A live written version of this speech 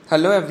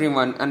Hello,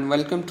 everyone, and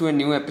welcome to a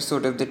new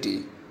episode of The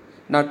Tea.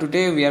 Now,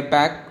 today we are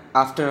back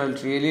after a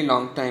really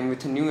long time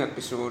with a new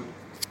episode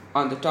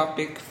on the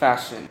topic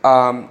fashion.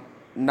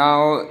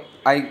 Now,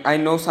 I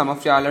know some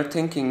of y'all are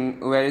thinking,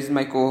 where is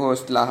my co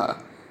host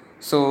Laha?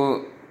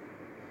 So,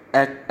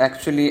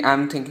 actually,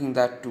 I'm thinking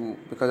that too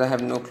because I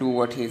have no clue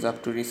what he's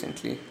up to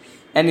recently.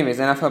 Anyways,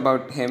 enough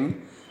about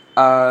him.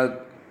 Uh,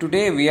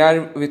 Today we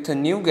are with a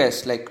new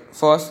guest,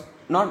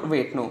 not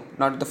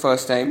the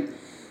first time,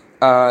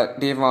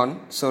 Devon.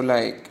 So,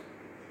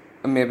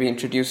 maybe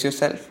introduce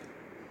yourself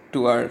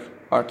to our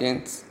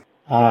audience.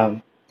 Hi,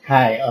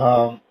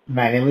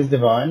 my name is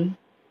Devon.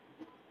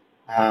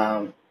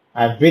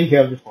 I've been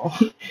here before,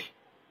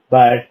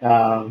 but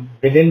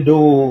we didn't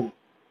do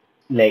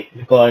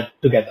record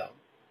together.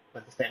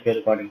 But this time we're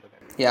recording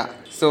together. Yeah.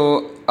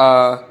 So,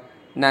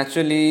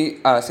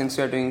 naturally, since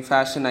we are doing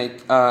fashion,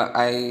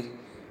 I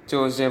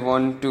chose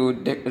Devon to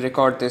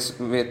record this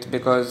with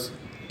because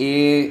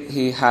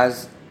he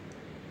has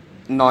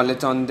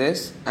knowledge on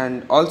this,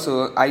 and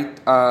also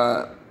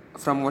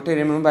from what I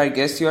remember, I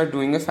guess you are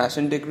doing a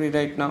fashion degree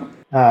right now.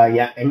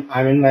 Yeah,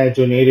 I'm in my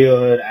junior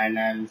year and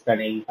I'm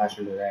studying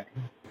fashion design.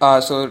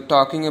 So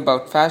talking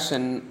about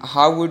fashion,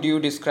 how would you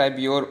describe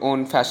your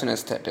own fashion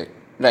aesthetic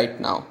right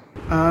now?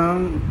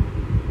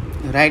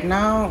 Right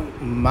now,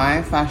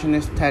 my fashion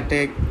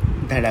aesthetic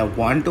that I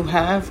want to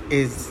have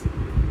is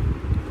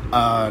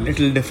a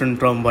little different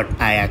from what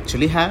I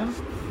actually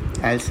have,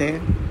 I'll say.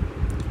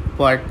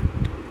 But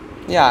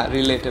Yeah,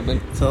 relatable.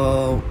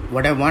 So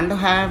what I want to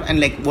have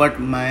and what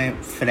my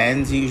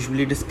friends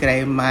usually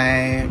describe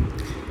my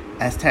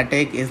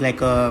aesthetic is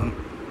like a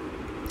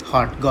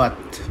hot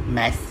goth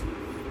mess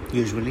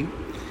usually,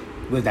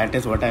 because that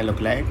is what I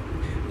look like.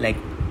 Like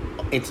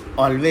it's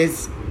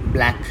always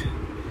black.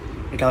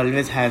 It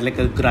always has like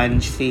a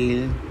grunge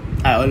feel.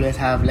 I always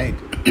have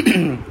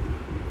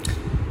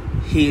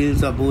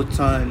heels or boots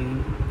on.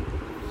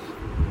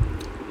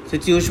 So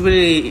it's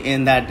usually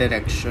in that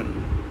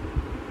direction.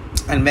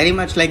 And very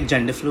much like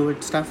gender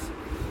fluid stuff.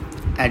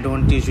 I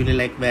don't usually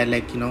wear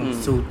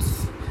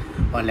suits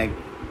or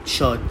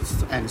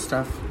shirts and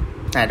stuff.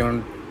 I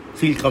don't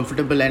feel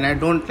comfortable and I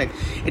don't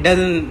it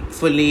doesn't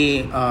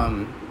fully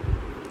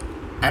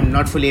I'm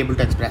not fully able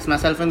to express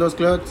myself in those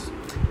clothes.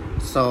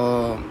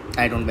 So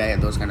I don't wear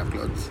those kind of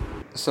clothes.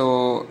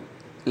 So,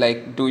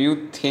 do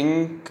you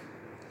think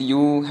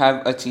you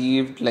have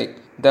achieved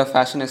the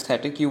fashion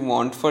aesthetic you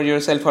want for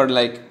yourself, or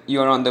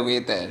you're on the way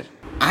there?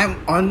 I'm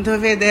on the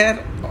way there,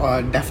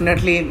 or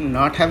definitely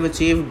not have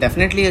achieved.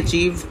 Definitely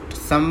achieved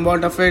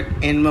somewhat of it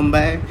in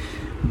Mumbai,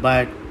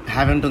 but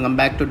having to come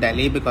back to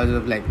Delhi because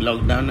of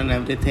lockdown and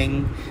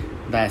everything,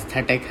 the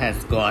aesthetic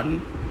has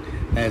gone.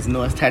 There's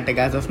no aesthetic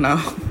as of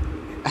now.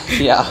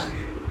 Yeah.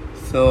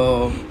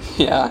 So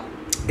Yeah.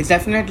 it's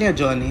definitely a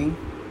journey.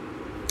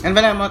 And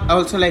I'm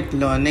also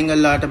learning a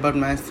lot about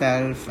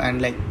myself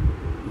and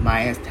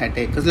my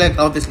aesthetic, because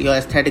obviously your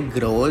aesthetic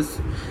grows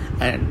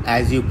and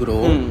as you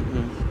grow.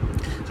 Mm-hmm.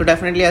 So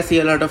definitely I see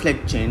a lot of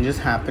changes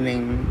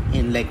happening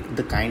in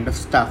the kind of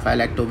stuff I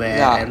like to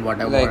wear and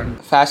what I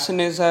want. Fashion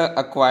is a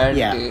acquired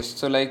Yeah. taste.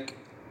 So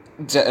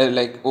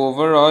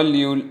overall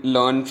you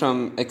learn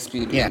from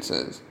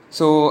experiences.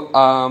 So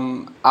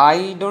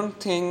I don't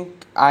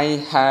think I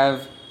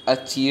have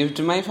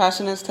achieved my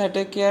fashion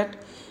aesthetic yet,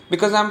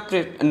 because I'm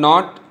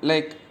not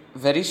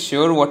very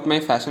sure what my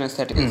fashion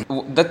aesthetic is.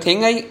 The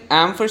thing I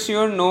am for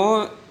sure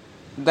know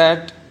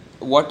that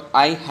what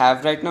I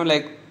have right now,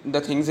 the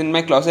things in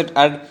my closet,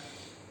 are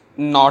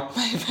not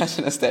my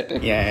fashion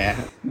aesthetic. Yeah.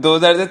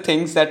 Those are the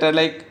things that are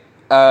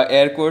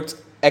air quotes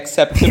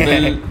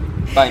acceptable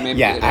by my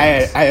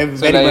parents. I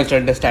very much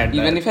understand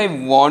even that. if I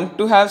want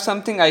to have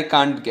something, I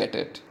can't get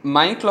it.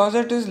 My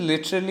closet is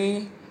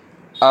literally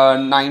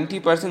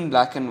 90%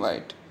 black and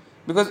white,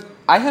 because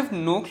I have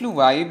no clue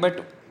why,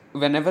 but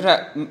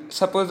whenever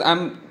suppose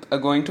I'm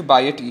going to buy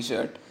a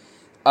t-shirt,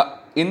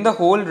 in the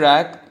whole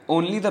rack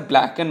only the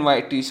black and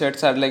white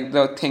t-shirts are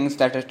the things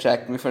that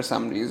attract me for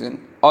some reason.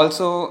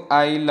 Also,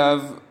 I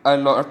love a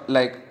lot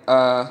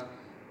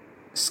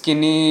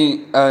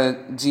skinny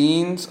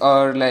jeans,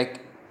 or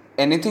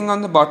anything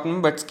on the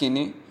bottom but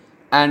skinny,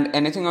 and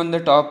anything on the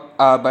top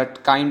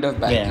but kind of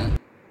baggy. Yeah.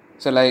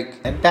 So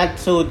That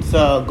suits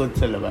a good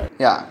silhouette.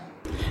 yeah.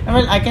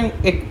 Well,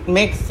 it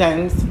makes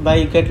sense why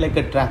you get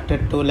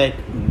attracted to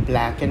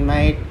black and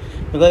white,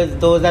 because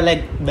those are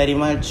very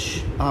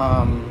much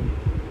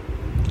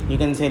you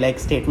can say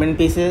statement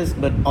pieces,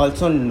 but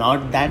also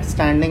not that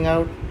standing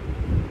out,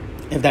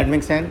 if that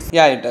makes sense.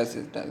 Yeah, it does.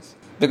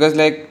 Because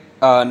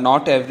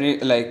not every,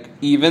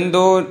 even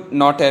though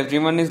not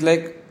everyone is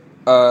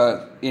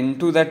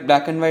into that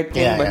black and white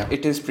thing, but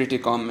it is pretty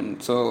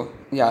common. So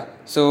yeah.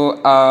 So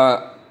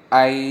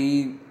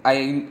I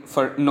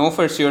know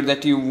for sure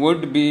that you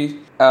would be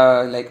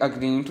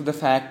agreeing to the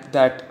fact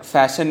that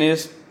fashion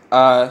is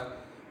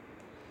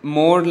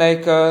more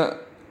like a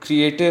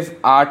creative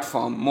art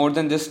form, more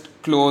than just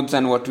clothes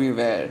and what we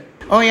wear.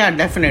 Oh yeah,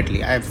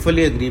 definitely. I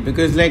fully agree,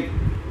 because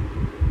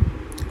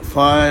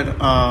for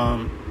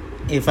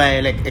if I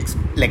like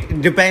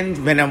it depends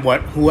when I'm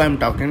who I'm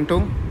talking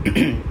to.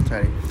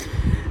 Sorry,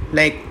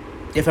 like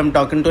if I'm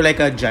talking to like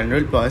a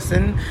general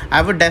person,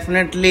 I would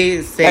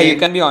definitely say, Yeah, you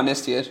can be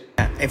honest here.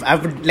 if I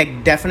would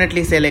like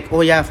definitely say like,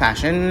 oh yeah,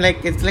 fashion,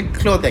 like it's like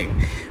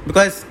clothing,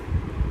 because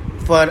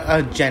for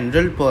a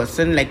general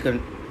person, like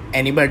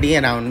anybody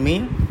around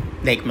me,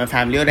 like my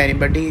family or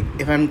anybody,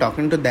 if I'm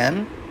talking to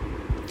them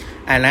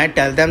and I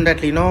tell them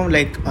that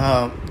like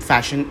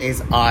fashion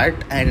is art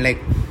and like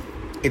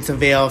it's a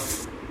way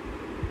of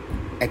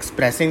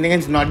expressing things,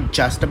 it's not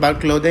just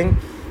about clothing,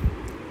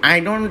 I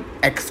don't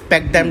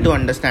expect them to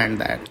understand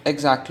that.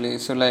 Exactly.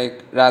 So,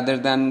 like, rather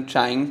than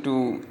trying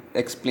to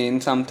explain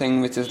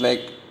something which is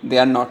like they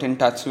are not in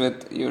touch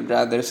with, you'd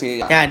rather say,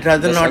 Yeah, I'd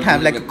rather just not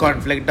have agree like a with them.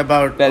 conflict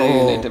about Very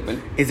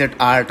relatable. is it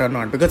art or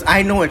not, because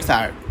I know it's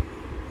art,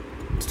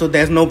 so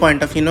there's no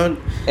point of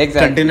Exactly.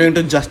 continuing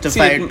to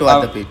justify it to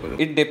other people.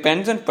 It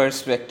depends on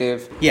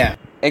perspective. Yeah.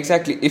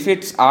 Exactly. If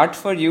it's art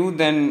for you,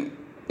 then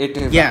it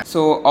is. Yeah.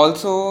 So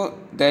also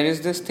there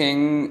is this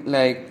thing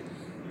like,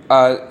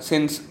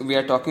 since we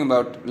are talking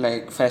about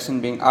like fashion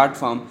being art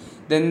form,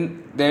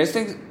 then there is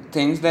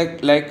things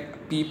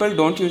like people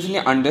don't usually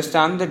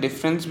understand the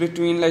difference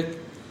between like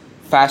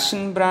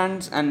fashion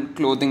brands and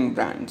clothing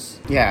brands.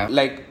 Yeah.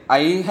 Like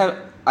I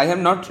have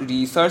not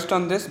researched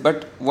on this,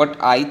 but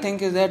what I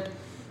think is that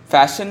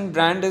fashion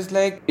brand is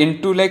like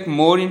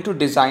more into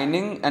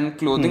designing, and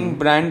clothing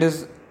brand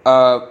is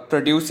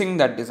producing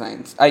that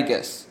designs, I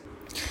guess.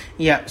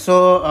 Yeah,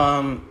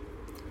 so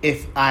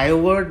if I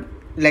would,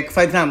 like,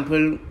 for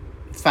example,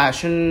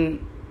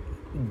 fashion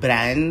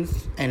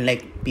brands and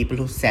like people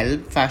who sell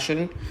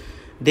fashion,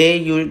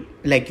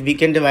 we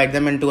can divide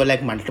them into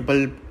like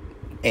multiple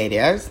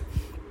areas.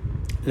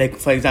 Like,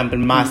 for example,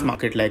 mass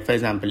market, like for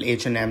example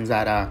H&M,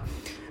 Zara,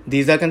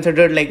 these are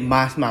considered like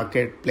mass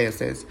market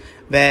places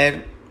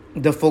where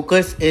the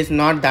focus is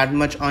not that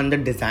much on the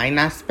design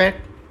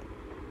aspect,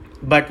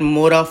 but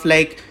more of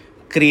like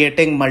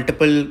creating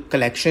multiple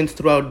collections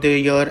throughout the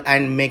year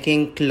and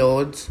making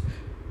clothes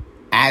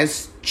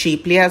as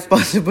cheaply as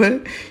possible,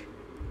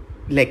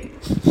 like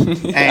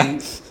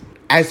and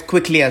as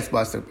quickly as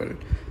possible.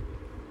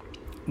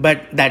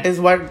 But that is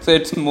what. So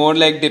it's more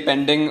like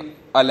depending,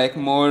 like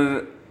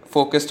more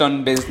focused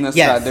on business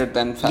Yes. rather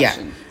than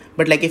fashion. Yeah,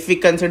 but like if we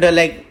consider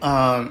like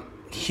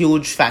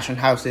huge fashion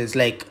houses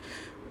like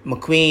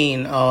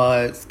McQueen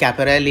or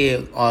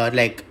Schiaparelli or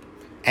like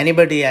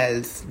anybody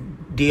else,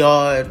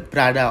 Dior,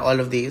 Prada, all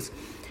of these,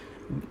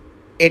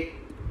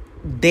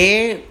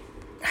 they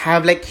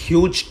have like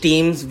huge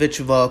teams which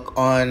work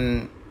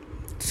on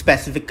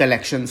specific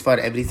collections for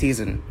every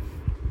season.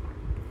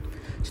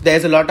 So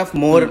there's a lot of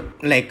more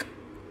like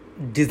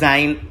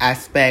design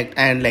aspect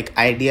and like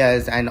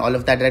ideas and all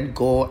of that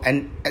go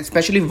and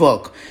especially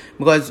work,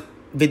 because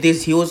with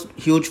these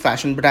huge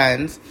fashion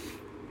brands,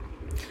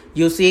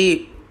 you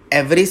see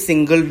every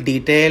single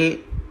detail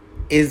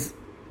is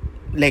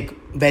like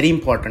very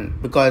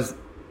important, because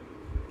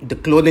the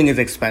clothing is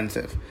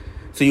expensive,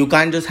 so you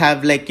can't just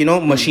have like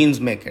machines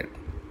make it.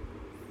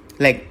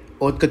 Like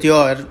haute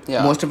couture,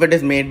 Yeah. most of it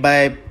is made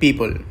by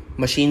people.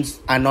 Machines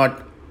are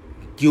not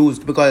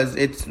used because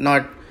it's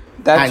not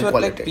That's hand what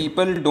quality. like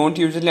people don't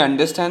usually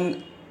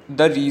understand.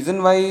 The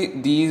reason why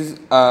these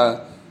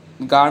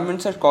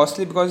garments are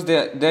costly, because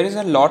there is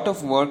a lot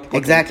of work put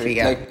Exactly,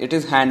 into it. yeah. Like it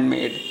is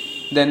handmade.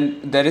 Then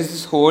there is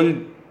this whole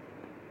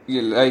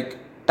like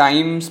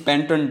time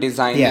spent on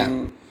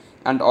designing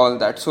and all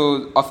that.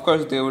 So of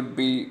course they would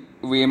be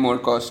way more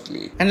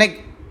costly. And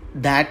like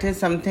that is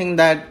something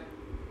that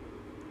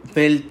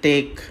will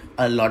take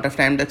a lot of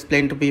time to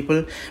explain to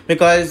people,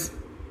 because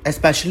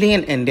especially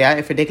in India,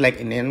 if you take like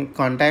Indian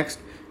context,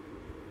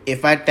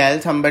 if I tell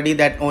somebody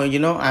that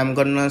I'm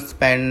gonna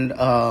spend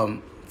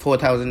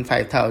 4,000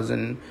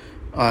 5,000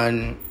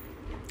 on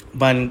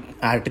one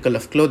article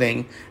of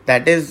clothing,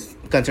 that is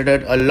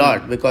considered a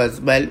lot,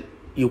 because well,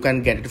 you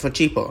can get it for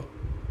cheaper.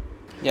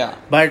 Yeah.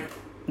 But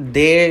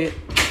they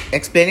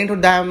explaining to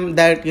them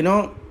that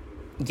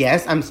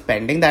yes, I'm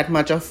spending that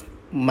much of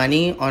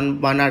money on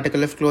one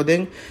article of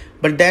clothing,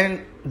 but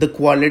then the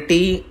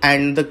quality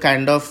and the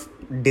kind of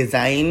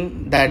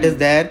design that is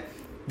there,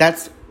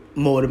 that's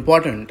more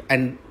important,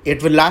 and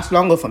it will last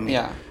longer for me.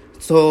 Yeah.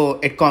 So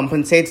it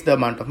compensates the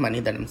amount of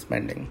money that I'm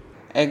spending.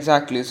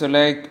 Exactly. So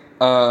like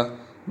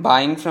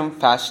buying from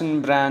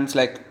fashion brands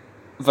like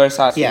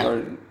Versace Yeah.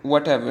 or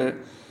whatever,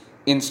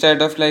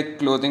 instead of like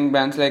clothing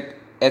brands like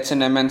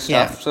H&M and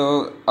stuff. Yeah.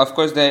 So of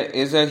course there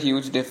is a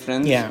huge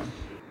difference Yeah.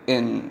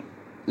 in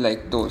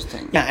like those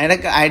things. Yeah, and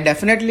like, I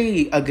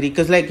definitely agree,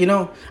 because like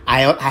I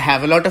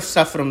have a lot of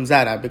stuff from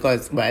Zara,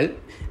 because well,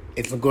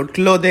 it's a good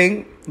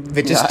clothing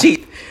which is Yeah.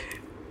 cheap.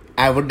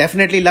 I would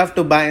definitely love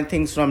to buy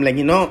things from like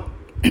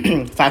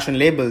fashion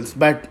labels,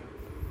 but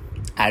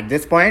at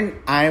this point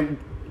I'm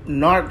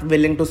not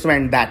willing to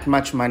spend that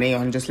much money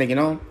on just like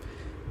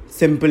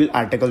simple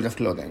articles of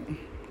clothing,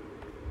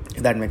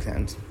 if that makes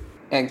sense.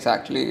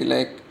 Exactly.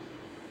 Like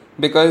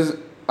because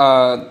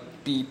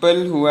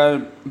people who are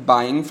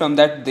buying from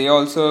that, they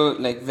also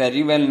like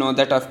very well know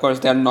that of course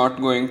they are not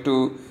going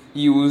to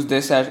use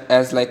this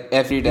as like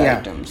everyday Yeah,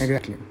 items.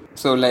 exactly.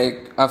 So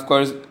like of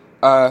course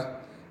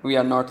we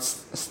are not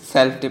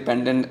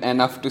self-dependent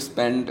enough to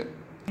spend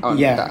on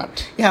Yeah.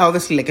 that. Yeah,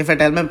 obviously, like if I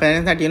tell my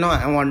parents that,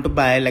 I want to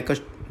buy like a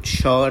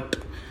shirt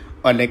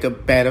or like a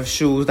pair of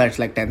shoes that's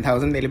like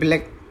 10,000, they'll be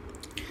like,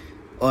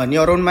 earn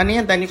your own money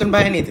and then you can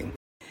buy anything.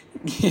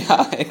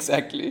 Yeah,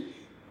 exactly.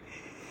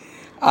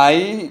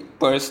 I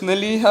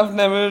personally have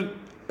never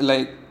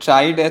like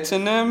tried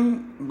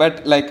H&M,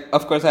 but like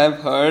of course I have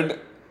heard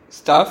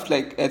stuff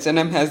like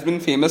H&M has been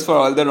famous for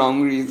all the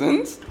wrong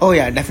reasons. Oh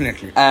yeah,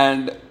 definitely.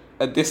 And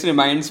this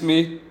reminds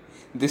me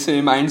of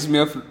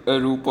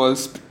RuPaul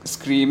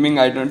screaming,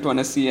 "I don't want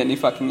to see any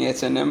fucking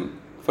H&M"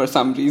 for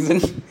some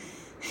reason.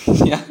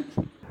 Yeah.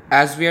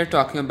 As we are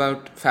talking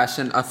about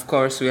fashion, of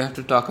course we have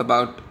to talk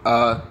about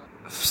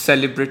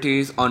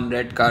celebrities on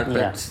red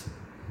carpets.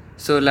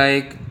 So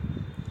like,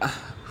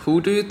 who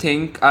do you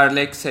think are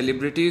like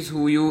celebrities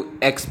who you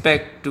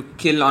expect to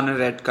kill on a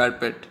red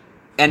carpet,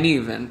 any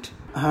event?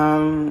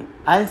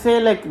 I'll say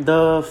like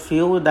the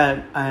few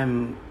that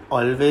I'm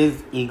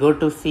always eager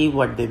to see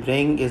what they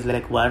bring is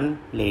like one,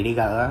 Lady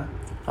Gaga,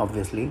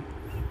 obviously.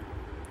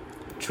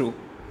 True,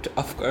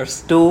 of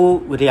course.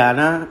 Two,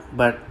 Rihanna,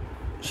 but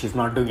she's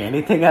not doing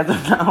anything as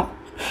of now.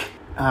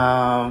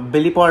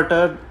 Billy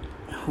Porter,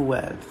 who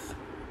else?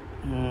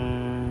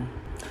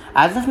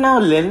 As of now,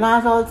 Lil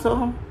Nas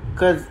also,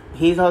 because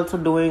he's also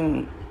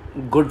doing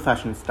good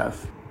fashion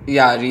stuff.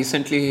 Yeah,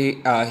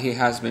 recently he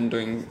has been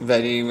doing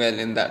very well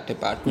in that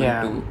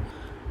department too.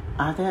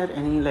 Are there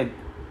any like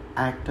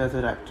actors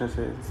or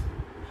actresses?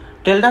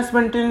 Tilda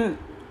Swinton,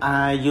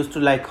 I used to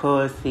like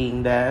her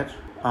seeing there.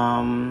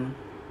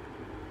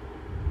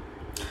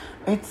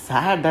 It's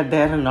sad that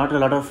there are not a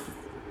lot of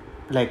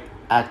like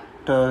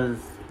actors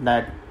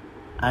that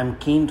I'm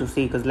keen to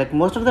see, because like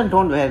most of them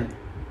don't wear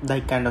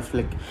like kind of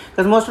like,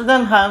 because most of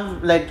them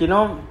have like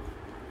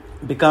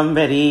become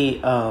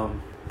very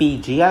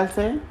PG, I'll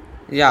say.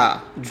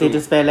 Yeah, true. They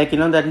just wear like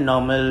that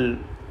normal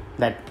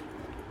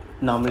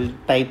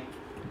type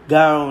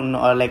gown,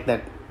 or like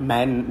that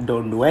men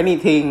don't do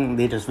anything,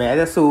 they just wear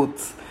the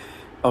suits.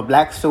 A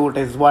black suit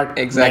is what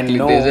exactly men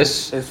know they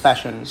just is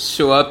fashion.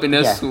 Show up in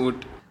a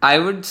suit. I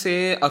would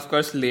say, of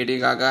course, Lady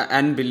Gaga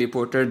and Billy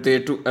Porter. They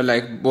too,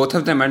 like both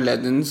of them are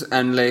legends,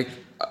 and like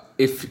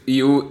if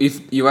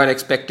you are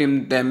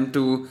expecting them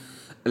to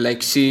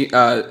like see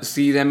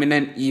them in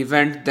an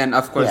event, then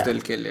of course they'll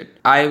kill it.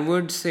 I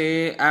would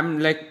say I'm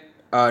like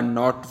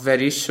not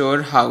very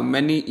sure how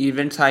many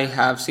events I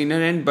have seen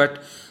her in,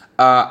 but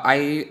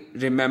I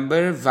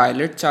remember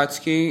Violet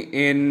Chachki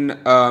in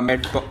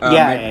Met Gala.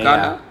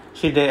 Yeah.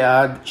 She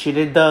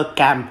did the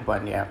camp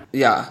one,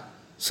 Yeah.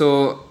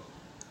 So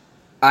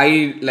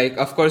I like,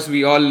 of course,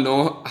 we all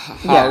know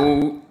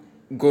how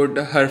good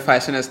her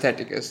fashion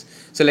aesthetic is.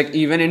 So like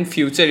even in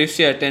future, if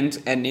she attends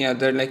any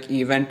other like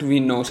event, we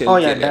know she'll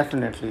kill it.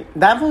 Definitely.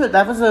 That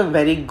was a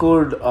very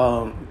good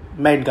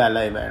Met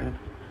Gala event.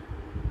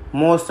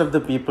 Most of the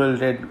people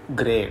did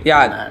great.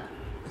 Yeah,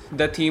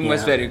 the theme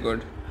was very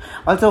good.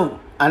 Also,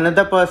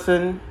 another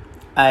person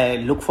I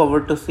look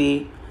forward to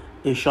see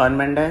is Shawn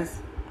Mendes.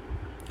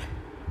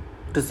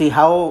 To see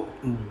how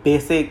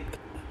basic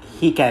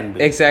he can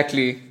be.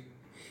 Exactly.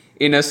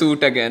 In a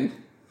suit again.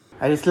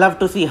 I just love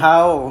to see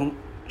how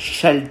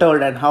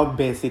sheltered and how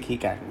basic he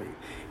can be.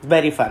 It's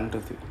very fun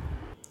to see.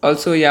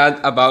 Also, yeah,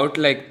 about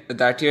like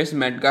that year's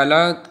Met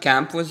Gala,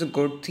 camp was a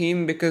good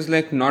theme because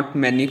like not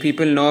many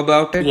people know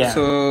about it. Yeah.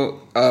 So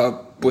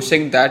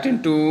pushing that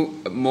into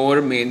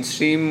more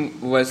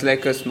mainstream was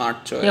like a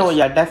smart choice.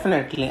 Yeah,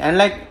 definitely. And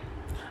like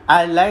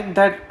I like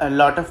that a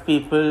lot of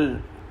people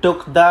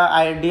took the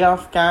idea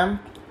of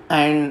camp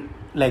and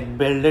like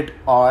build it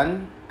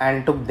on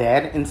and took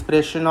their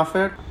inspiration of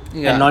it.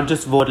 And not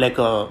just wore like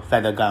a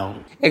feather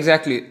gown.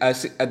 Exactly.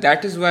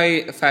 That is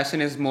why fashion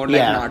is more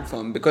like an art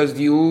form, because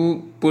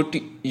you put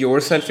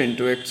yourself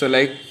into it. So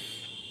like,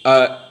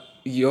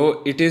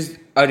 it is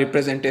a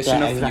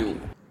representation of you.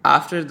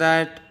 After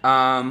that,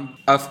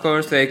 of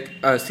course, like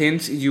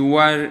since you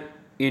are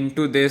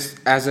into this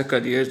as a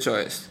career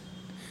choice,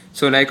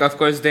 so like of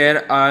course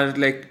there are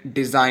like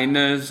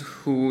designers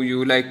who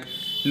you like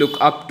look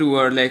up to,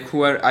 or like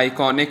who are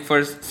iconic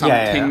for some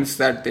things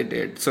that they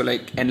did. So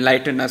like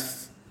enlighten us,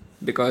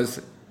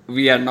 because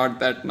we are not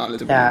that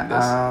knowledgeable in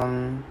this.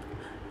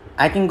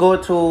 I can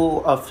go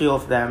through a few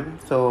of them.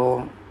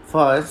 So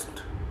first,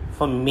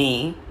 for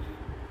me,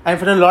 and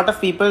for a lot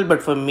of people,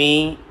 but for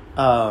me,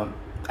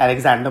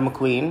 Alexander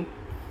McQueen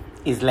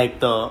is like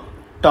the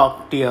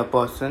top tier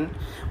person.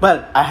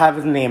 Well, I have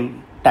his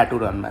name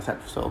tattooed on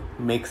myself, so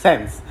makes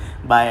sense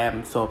why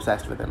I'm so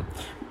obsessed with him.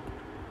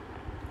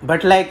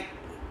 But like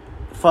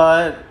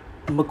for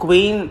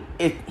McQueen,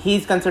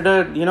 he's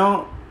considered,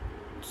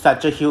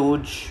 such a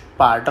huge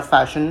part of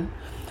fashion,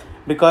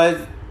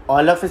 because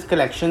all of his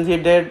collections he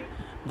did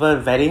were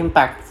very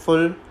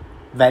impactful,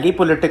 very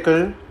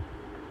political,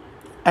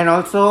 and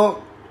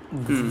also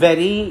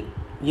very,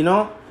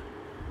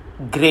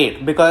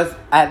 great. Because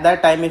at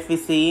that time, if we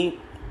see,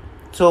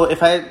 so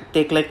if I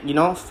take like,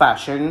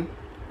 fashion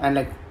and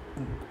like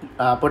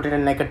put it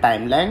in like a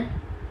timeline.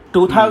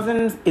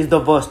 2000s is the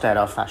worst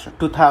era of fashion.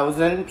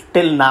 2000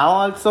 till now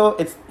also,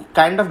 it's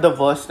kind of the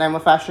worst time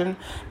of fashion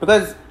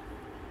because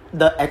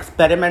the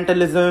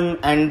experimentalism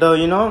and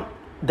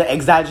the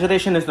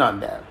exaggeration is not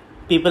there.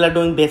 People are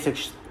doing basic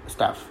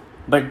stuff.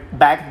 But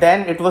back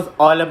then, it was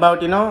all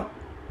about,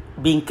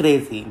 being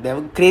crazy.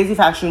 Crazy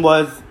fashion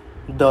was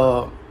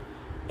the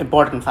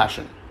important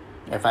fashion,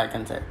 if I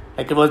can say.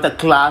 Like, it was the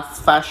class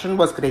fashion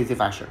was crazy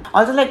fashion.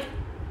 Also, like,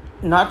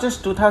 not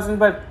just 2000,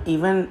 but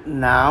even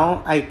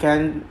now, I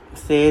can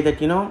say that,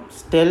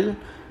 still,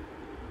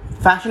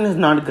 fashion is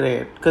not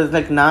great. Because,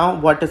 like, now,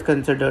 what is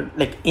considered,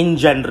 like, in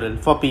general,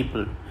 for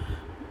people,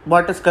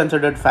 what is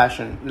considered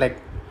fashion? Like,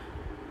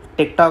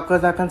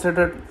 TikTokers are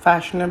considered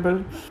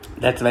fashionable.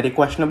 That's a very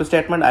questionable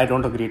statement. I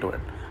don't agree to it.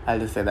 I'll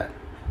just say that.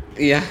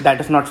 Yeah. That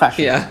is not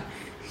fashion. Yeah.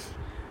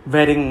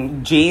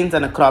 Wearing jeans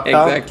and a crop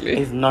top Exactly.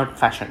 is not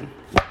fashion.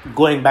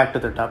 Going back to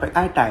the topic,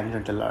 I timed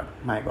it a lot.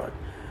 My God.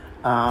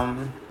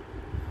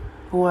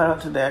 Who are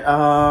also there?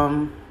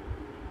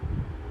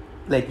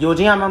 Like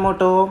Yohji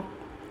Yamamoto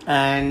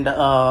and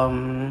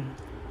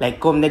like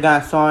Comme des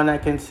Garçons, I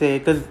can say,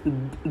 because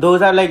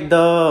those are like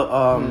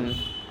the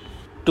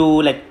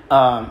two like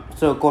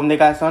so Comme des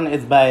Garçons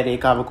is by Rei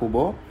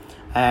Kawakubo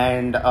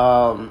and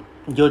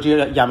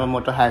Yohji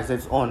Yamamoto has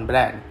its own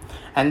brand,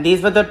 and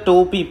these were the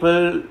two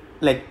people,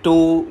 like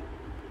two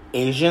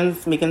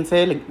Asians, we can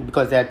say, like,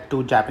 because they are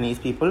two Japanese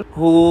people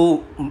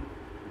who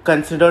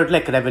considered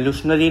like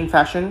revolutionary in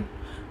fashion,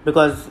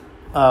 because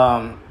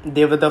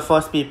they were the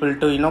first people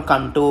to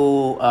come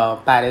to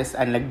Paris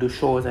and like do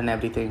shows and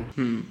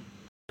everything.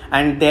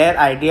 And their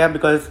idea,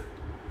 because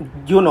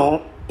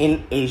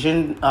in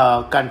Asian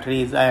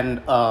countries and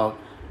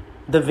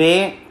the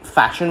way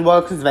fashion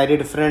works is very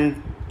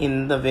different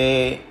in the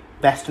way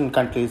Western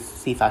countries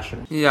see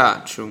fashion.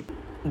 Yeah, true.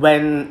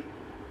 When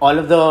all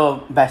of the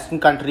Western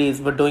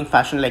countries were doing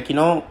fashion like,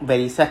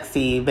 very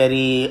sexy,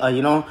 very,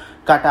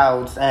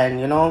 cutouts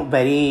and,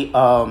 very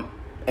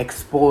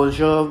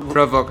exposure.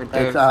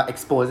 Provocative.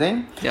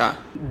 Exposing. Yeah.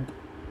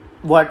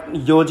 What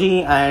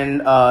Yohji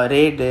and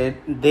Rei did,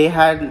 they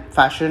had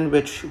fashion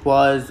which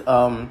was,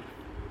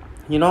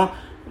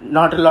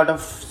 not a lot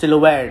of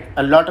silhouette,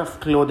 a lot of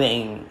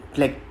clothing,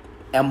 like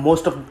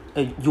most of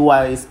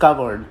UI is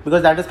covered,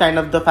 because that is kind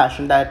of the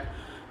fashion that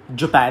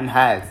Japan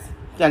has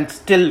and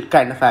still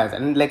kind of has,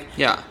 and like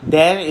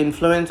their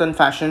influence on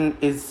fashion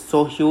is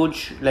so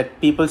huge, like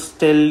people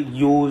still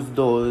use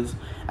those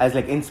as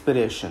like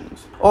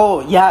inspirations.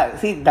 Oh yeah,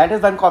 see, that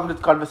is one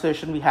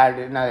conversation we had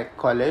in our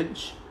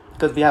college,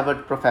 because we have a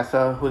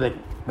professor who's like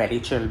very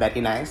chill,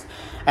 very nice,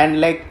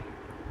 and like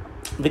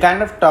we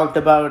kind of talked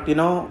about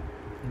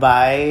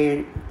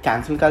why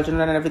cancel culture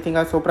and everything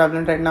are so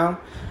prevalent right now,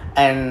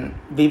 and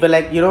we were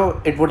like,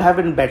 it would have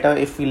been better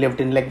if we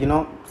lived in like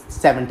 70s,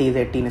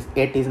 80s,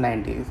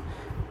 90s,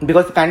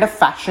 because the kind of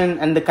fashion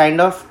and the kind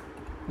of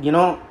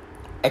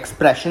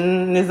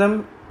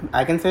expressionism,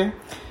 I can say,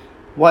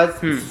 was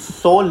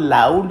so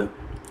loud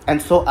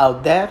and so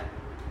out there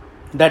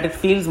that it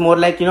feels more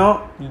like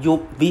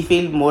we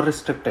feel more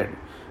restricted.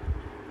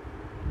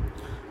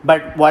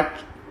 But what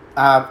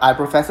our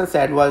professor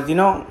said was,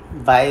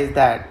 why is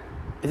that?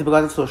 It's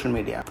because of social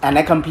media, and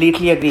I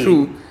completely agree.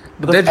 True.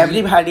 Because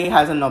everybody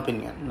has an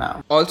opinion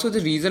now. Also, the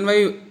reason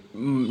why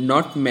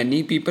not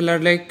many people are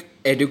like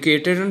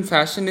educated on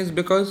fashion is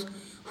because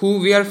who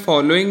we are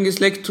following is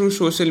like through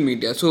social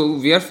media. So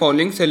we are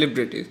following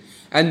celebrities,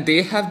 and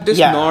they have this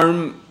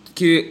norm,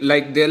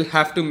 like they'll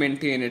have to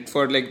maintain it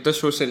for like the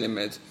social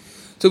image.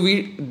 So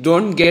we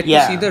don't get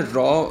to see the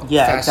raw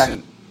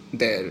fashion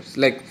there.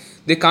 Like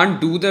they can't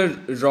do the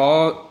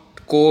raw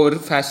core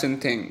fashion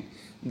thing.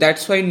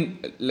 That's why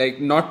like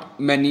not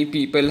many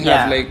people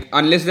have like,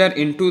 unless they're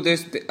into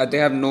this, they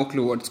have no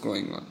clue what's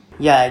going on.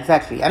 Yeah,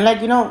 exactly. And like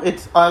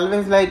it's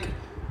always like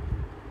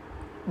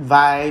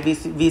why we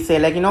say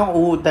like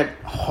that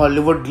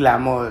Hollywood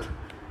glamour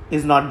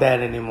is not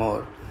there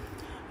anymore,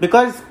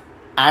 because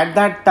at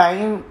that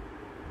time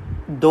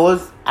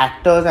those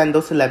actors and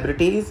those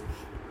celebrities,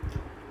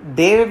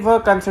 they were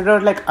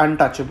considered like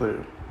untouchable.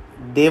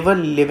 They were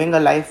living a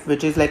life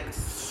which is like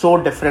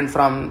so different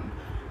from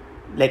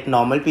like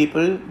normal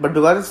people, but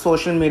because of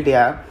social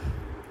media,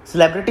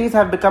 celebrities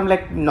have become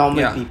like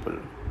normal people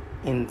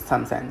in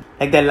some sense.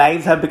 Like their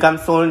lives have become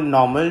so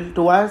normal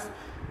to us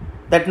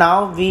that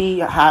now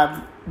we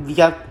are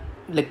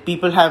like,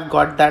 people have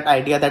got that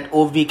idea that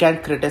we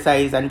can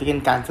criticize and we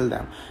can cancel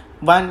them.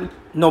 One,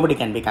 nobody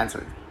can be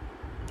cancelled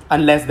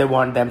unless they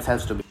want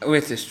themselves to be.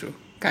 Which is true.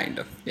 Kind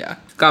of, yeah.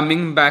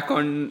 Coming back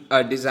on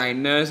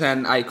designers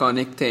and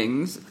iconic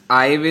things,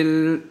 I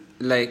will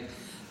like,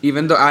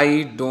 even though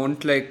I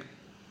don't like,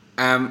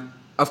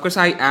 of course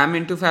I am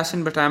into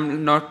fashion, but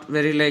I'm not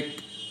very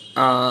like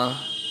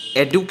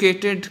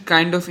educated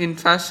kind of in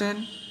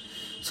fashion.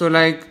 So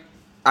like,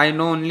 I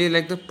know only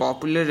like the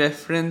popular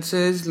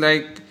references,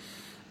 like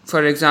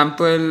for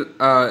example,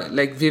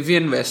 like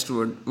Vivienne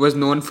Westwood was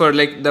known for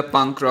like the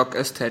punk rock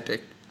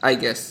aesthetic, I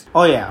guess.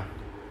 Oh yeah.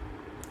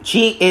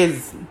 She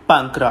is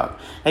punk rock.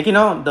 Like,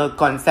 the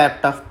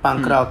concept of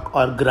punk rock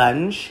or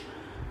grunge,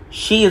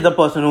 she is the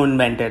person who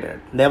invented it.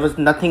 There was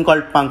nothing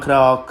called punk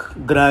rock,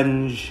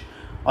 grunge,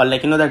 or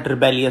like, that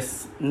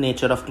rebellious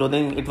nature of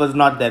clothing. It was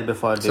not there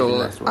before.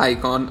 So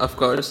Icon, of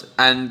course,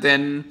 and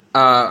then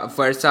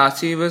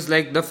Versace was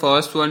like the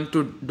first one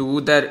to do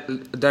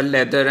the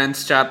leather and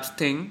straps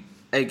thing,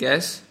 I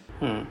guess.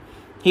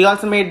 He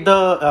also made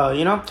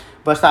the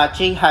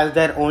Versace has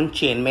their own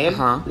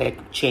chainmail,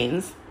 like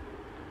chains.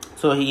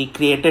 So he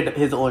created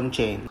his own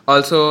chain.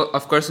 Also,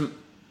 of course,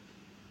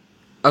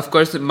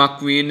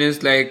 McQueen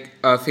is like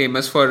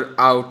famous for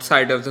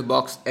outside of the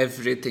box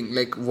everything.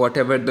 Like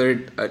whatever they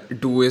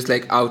do is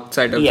like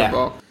outside of the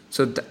box.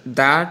 So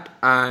that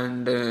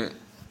and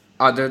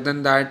other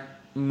than that,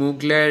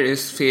 Mugler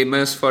is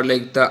famous for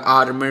like the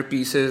armor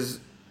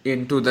pieces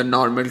into the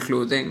normal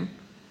clothing,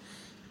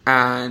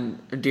 and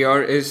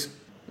Dior is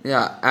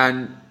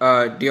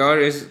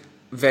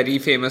very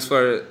famous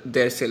for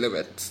their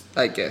silhouettes,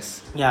 I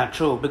guess. Yeah,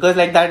 true. Because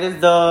like that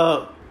is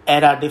the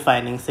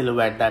era-defining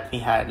silhouette that we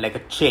had, like a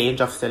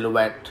change of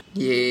silhouette.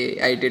 Yay,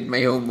 I did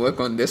my homework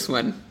on this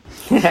one.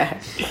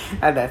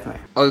 That's nice.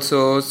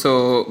 Also,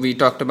 so we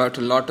talked about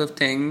a lot of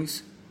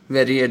things,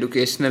 very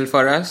educational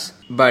for us.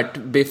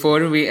 But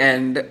before we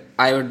end,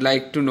 I would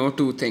like to know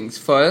two things.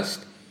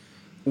 First,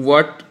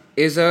 what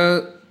is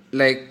a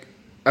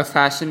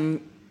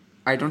fashion,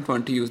 I don't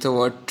want to use the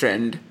word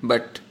trend,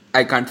 but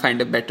I can't find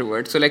a better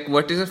word. So like,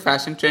 what is a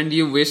fashion trend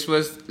you wish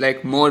was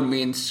like more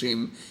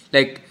mainstream?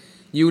 Like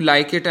you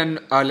like it and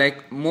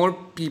like more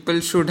people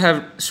should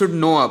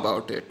know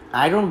about it.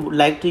 I don't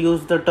like to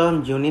use the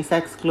term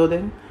unisex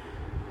clothing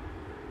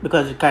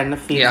because it kind of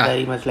feels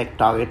very much like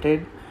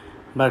targeted.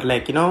 But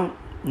like,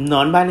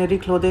 non-binary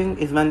clothing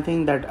is one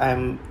thing that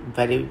I'm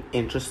very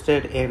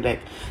interested in, like,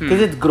 because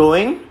it's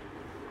growing,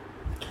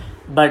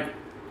 but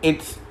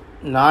it's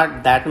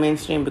not that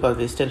mainstream because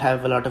we still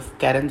have a lot of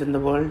Karens in the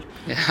world.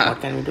 Yeah.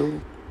 What can we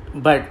do?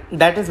 But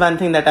that is one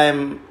thing that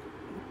I'm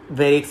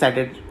very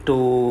excited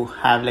to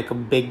have like a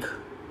big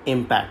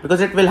impact,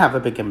 because it will have a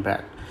big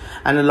impact.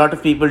 And a lot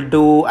of people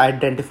do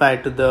identify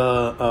to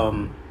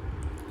the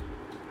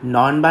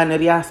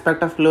non-binary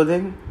aspect of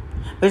clothing,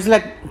 which is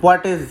like,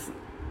 what is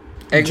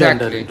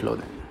gender in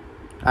clothing?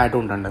 I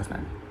don't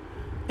understand.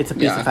 It's a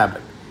piece of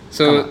fabric.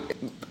 So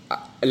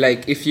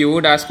like if you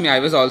would ask me, I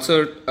was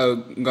also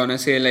gonna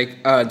say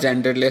like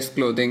genderless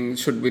clothing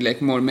should be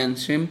like more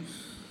mainstream,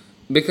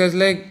 because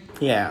like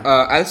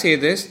I'll say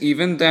this,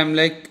 even though I'm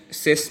like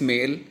cis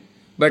male,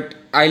 but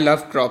I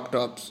love crop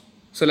tops.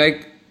 So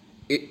like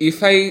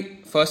if I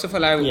first of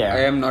all I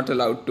am not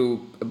allowed to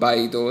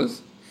buy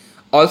those.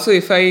 Also,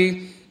 if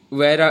I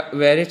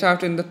wear it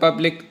out in the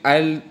public,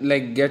 I'll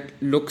like get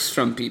looks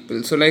from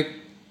people. So like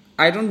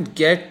I don't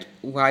get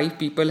why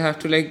people have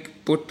to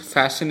like put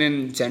fashion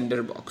in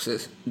gender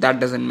boxes. That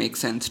doesn't make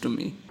sense to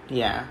me.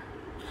 Yeah,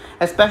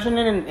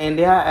 especially in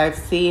India, I've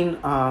seen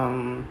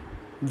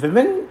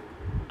women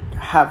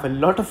have a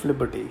lot of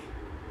liberty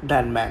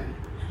than men.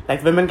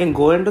 Like women can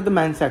go into the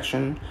men's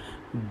section,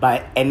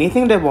 buy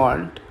anything they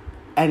want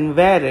and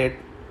wear it,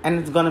 and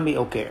it's gonna be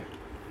okay.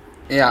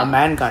 Yeah, a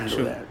man can't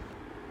do that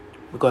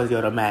because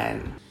you're a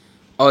man.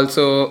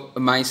 Also,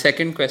 my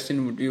second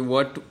question would be,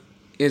 what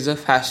is a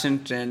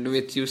fashion trend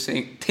which you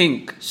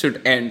think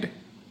should end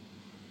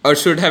or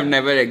should have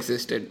never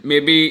existed?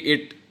 Maybe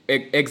it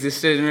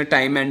existed in a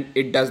time and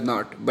it does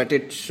not, but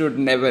it should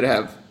never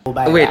have.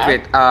 Wait.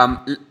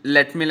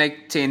 Let me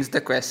like change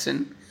the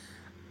question.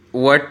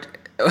 What?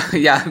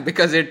 Yeah,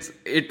 because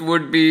it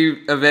would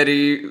be a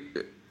very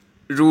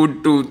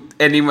rude to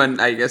anyone,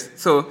 I guess.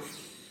 So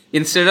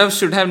instead of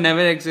should have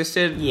never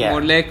existed,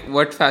 more like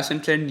what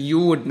fashion trend you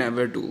would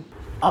never do.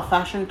 A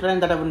fashion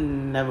trend that I would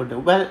never do.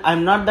 Well,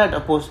 I'm not that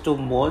opposed to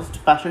most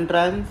fashion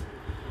trends,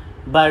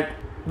 but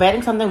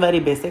wearing something very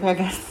basic, I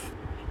guess.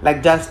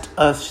 Like just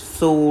a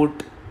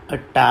suit, a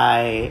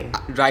tie.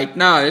 Right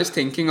now, I was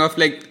thinking of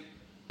like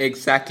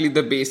exactly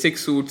the basic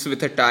suits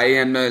with a tie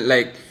and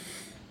like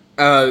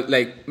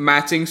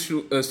matching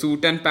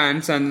suit and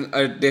pants and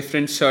a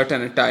different shirt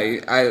and a tie.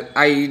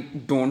 I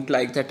don't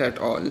like that at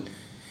all.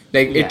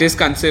 Like it is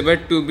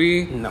considered to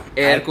be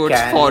air quotes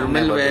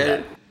formal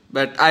wear.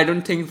 But I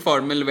don't think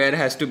formal wear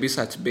has to be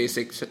such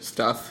basic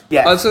stuff.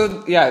 Yeah.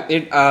 Also,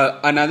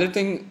 another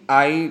thing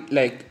I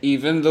like,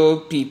 even though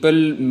people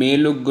may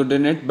look good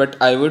in it,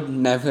 but I would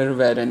never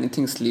wear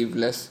anything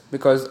sleeveless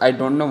because I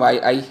don't know why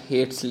I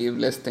hate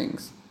sleeveless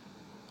things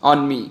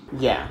on me.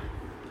 Yeah,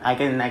 I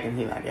can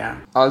see that. Yeah.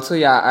 Also,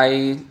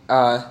 I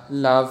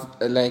love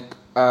like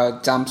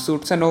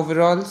jumpsuits and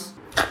overalls.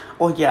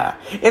 Oh yeah,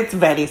 it's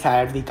very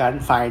sad we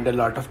can't find a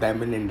lot of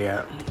them in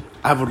India.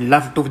 I would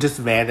love to just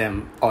wear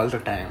them all the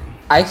time.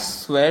 I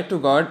swear to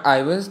God,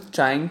 I was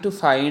trying to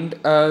find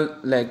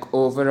like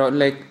overall,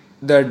 like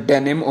the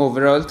denim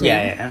overall thing.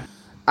 Yeah.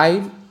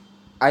 I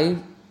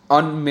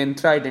on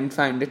Myntra I didn't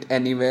find it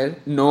anywhere.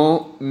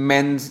 No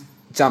men's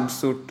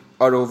jumpsuit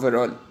or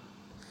overall.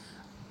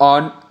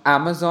 On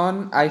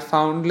Amazon, I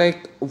found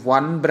like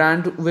one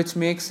brand which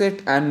makes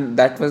it, and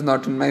that was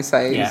not in my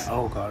size. Yeah,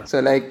 oh god. So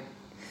like,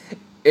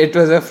 it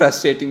was a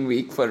frustrating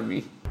week for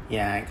me.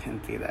 Yeah, I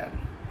can see that.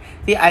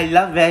 See, I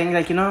love wearing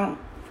like,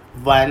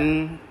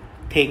 one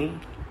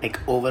thing, like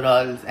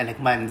overalls and like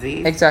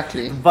onesie.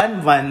 Exactly.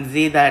 One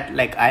onesie that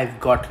like I've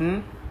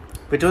gotten,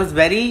 which was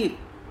very,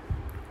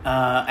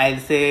 I'll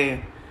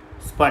say,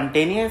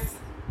 spontaneous,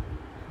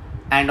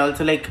 and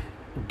also like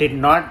did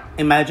not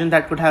imagine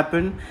that could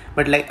happen.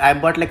 But like I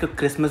bought like a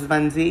Christmas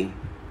onesie,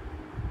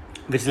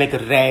 which is like a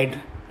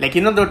red, like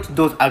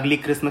those ugly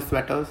Christmas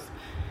sweaters.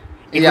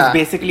 It was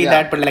basically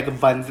that, but like a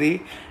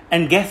onesie.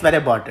 And guess where I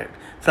bought it?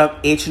 From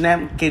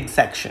H&M kids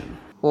section.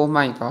 Oh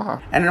my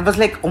god. And I was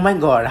like, oh my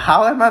god,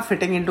 how am I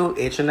fitting into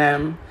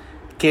H&M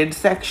kids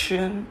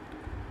section?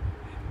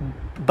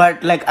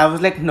 But like I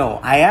was like, no,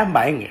 I am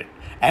buying it.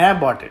 And I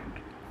bought it.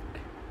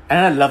 And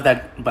I love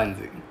that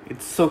onesie.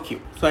 It's so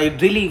cute. So I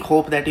really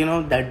hope that,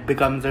 that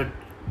becomes a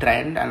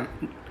trend. And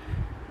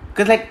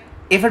because like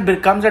if it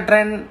becomes a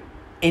trend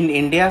in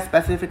India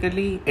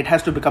specifically, it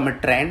has to become a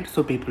trend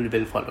so people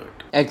will follow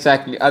it.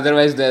 Exactly.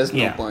 Otherwise, there's no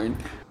Yeah. point.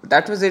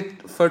 That was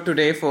it for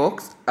today,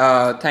 folks.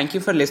 Thank you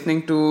for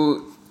listening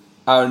to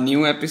our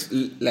new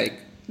episode, like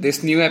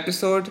this new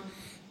episode.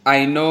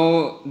 I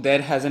know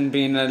there hasn't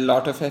been a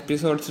lot of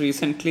episodes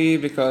recently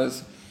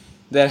because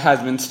there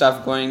has been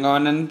stuff going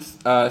on and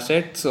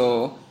shit.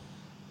 So,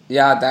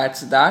 yeah,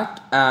 that's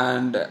that.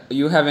 And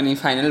you have any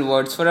final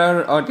words for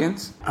our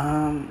audience?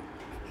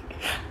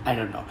 I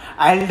don't know.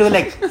 I'll do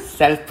like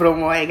self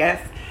promo, I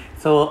guess.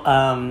 So,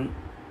 Oh,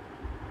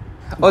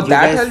 you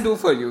that guys- I'll do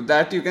for you.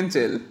 That you can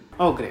chill.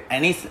 oh great.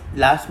 Any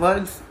last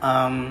words?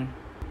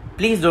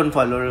 Please don't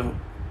follow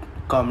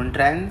common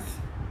trends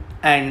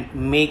and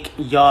make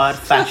your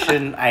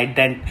fashion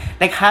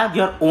like have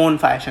your own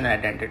fashion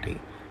identity.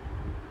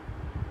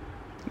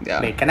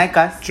 Yeah. Wait, can I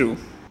cuss? True.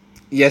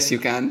 Yes, you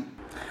can.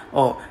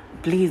 Oh,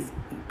 please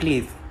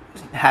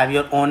have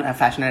your own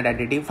fashion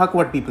identity. Fuck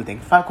what people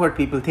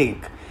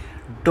think.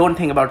 Don't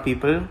think about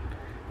people.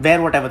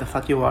 Wear whatever the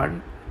fuck you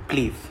want.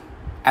 Please.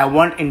 I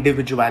want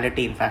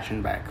individuality in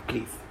fashion back.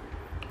 Please.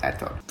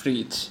 That's all.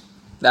 Preach.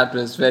 That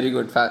was very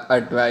good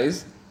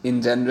advice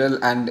in general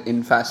and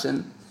in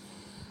fashion.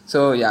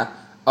 So yeah.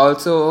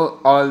 Also,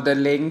 all the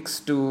links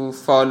to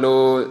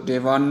follow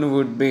Devon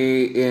would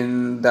be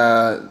in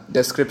the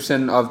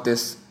description of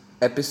this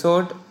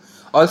episode.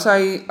 Also,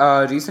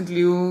 I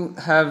recently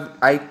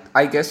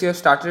I guess you have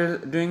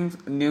started doing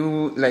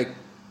new like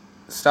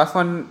stuff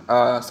on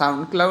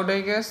SoundCloud,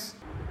 I guess.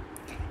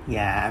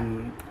 Yeah,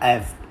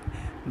 I've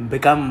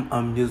become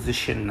a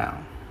musician now.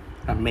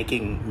 I'm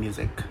making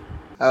music.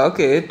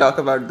 Okay, talk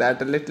about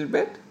that a little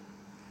bit.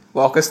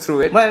 Walk us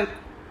through it. Well,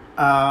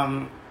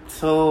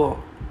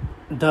 so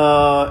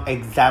the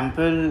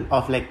example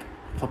of like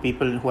for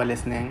people who are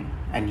listening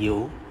and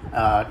you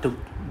to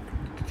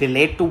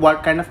relate to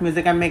what kind of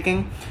music I'm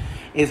making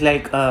is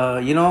like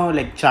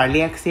like Charlie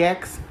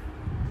XCX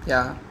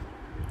Yeah,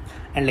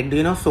 and like do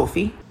you know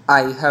Sophie?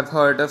 I have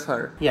heard of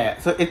her. Yeah,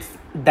 so it's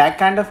that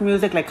kind of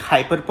music like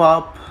hyper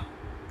pop,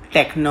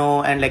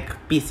 techno and like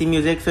PC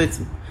music. So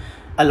it's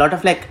a lot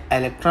of like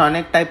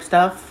electronic type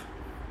stuff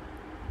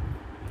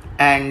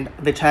and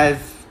which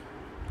has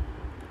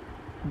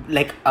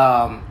like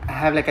I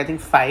have like I think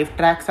 5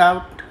 tracks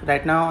out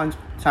right now on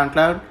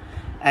SoundCloud,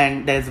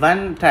 and there's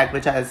one track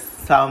which has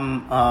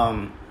some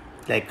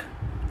like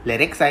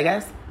lyrics, I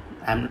guess.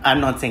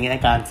 I'm not singing, I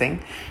can't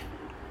sing,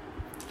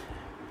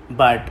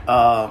 but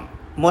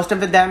most of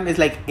them is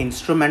like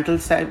instrumental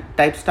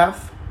type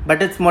stuff,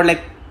 but it's more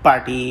like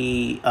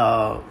party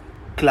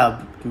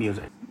club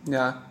music.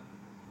 Yeah,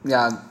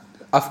 yeah.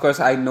 Of course,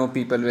 I know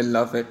people will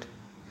love it.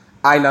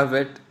 I love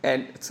it,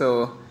 and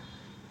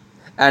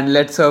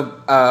let's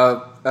hope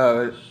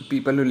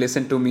people who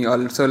listen to me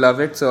also love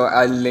it. So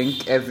I'll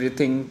link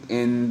everything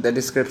in the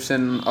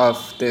description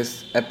of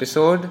this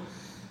episode.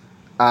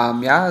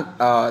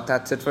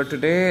 That's it for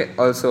today.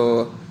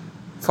 Also,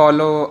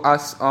 follow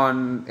us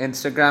on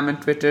Instagram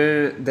and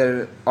Twitter.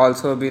 There'll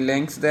also be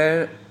links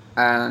there.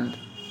 And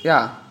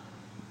yeah,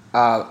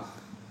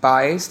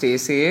 bye. Stay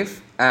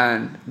safe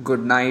and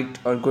good night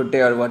or good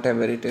day or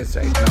whatever it is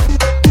right now.